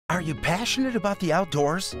Are you passionate about the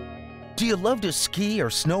outdoors? Do you love to ski or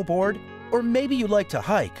snowboard? Or maybe you like to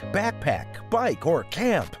hike, backpack, bike, or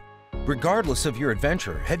camp? Regardless of your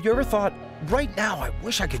adventure, have you ever thought, right now I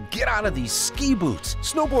wish I could get out of these ski boots,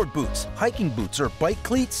 snowboard boots, hiking boots, or bike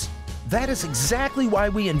cleats? That is exactly why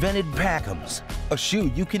we invented Pakems, a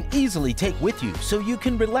shoe you can easily take with you so you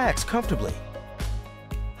can relax comfortably.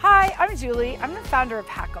 Hi, I'm Julie. I'm the founder of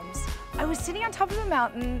Pakems. I was sitting on top of a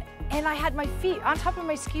mountain and I had my feet on top of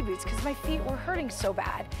my ski boots because my feet were hurting so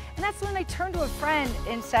bad. And that's when I turned to a friend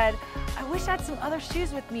and said, I wish I had some other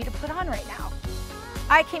shoes with me to put on right now.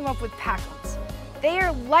 I came up with Pakems. They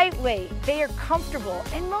are lightweight, they are comfortable,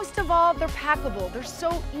 and most of all, they're packable. They're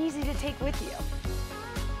so easy to take with you.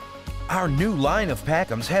 Our new line of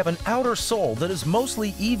Pakems have an outer sole that is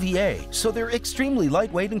mostly EVA, so they're extremely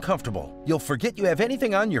lightweight and comfortable. You'll forget you have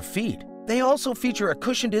anything on your feet. They also feature a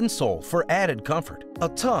cushioned insole for added comfort, a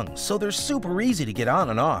tongue so they're super easy to get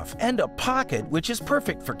on and off, and a pocket which is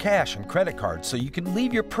perfect for cash and credit cards so you can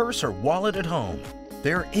leave your purse or wallet at home.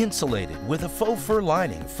 They're insulated with a faux-fur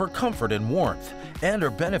lining for comfort and warmth, and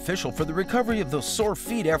are beneficial for the recovery of those sore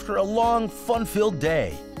feet after a long, fun-filled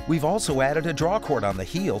day. We've also added a draw cord on the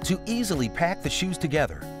heel to easily pack the shoes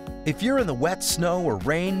together. If you're in the wet snow or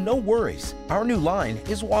rain, no worries. Our new line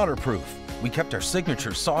is waterproof. We kept our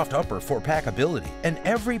signature soft upper for packability, and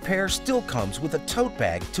every pair still comes with a tote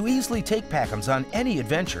bag to easily take Pakems on any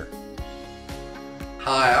adventure.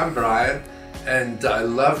 Hi, I'm Brian, and I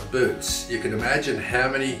love boots. You can imagine how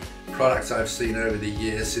many products I've seen over the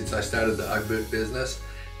years since I started the UGG boot business,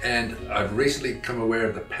 and I've recently come aware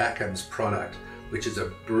of the Pakems product, which is a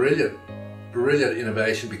brilliant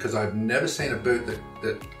innovation because I've never seen a boot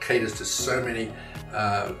that caters to so many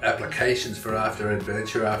applications for after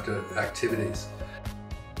adventure, after activities.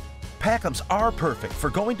 Pakems are perfect for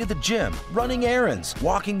going to the gym, running errands,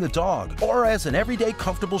 walking the dog, or as an everyday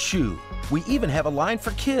comfortable shoe. We even have a line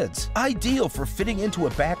for kids, ideal for fitting into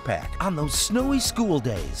a backpack on those snowy school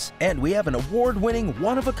days. And we have an award-winning,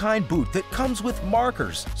 one-of-a-kind boot that comes with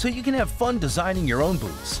markers, so you can have fun designing your own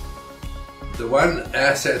boots. The one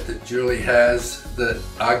asset that Julie has that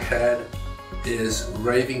UGG had is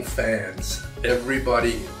raving fans.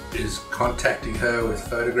 Everybody is contacting her with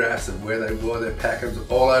photographs of where they wore their Pakems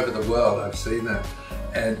all over the world. I've seen that.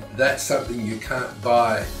 And that's something you can't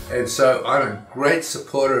buy. And so I'm a great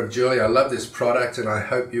supporter of Julie. I love this product and I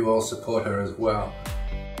hope you all support her as well.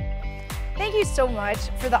 Thank you so much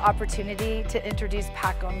for the opportunity to introduce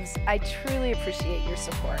Pakems. I truly appreciate your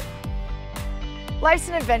support. Life's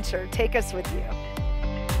an adventure. Take us with you.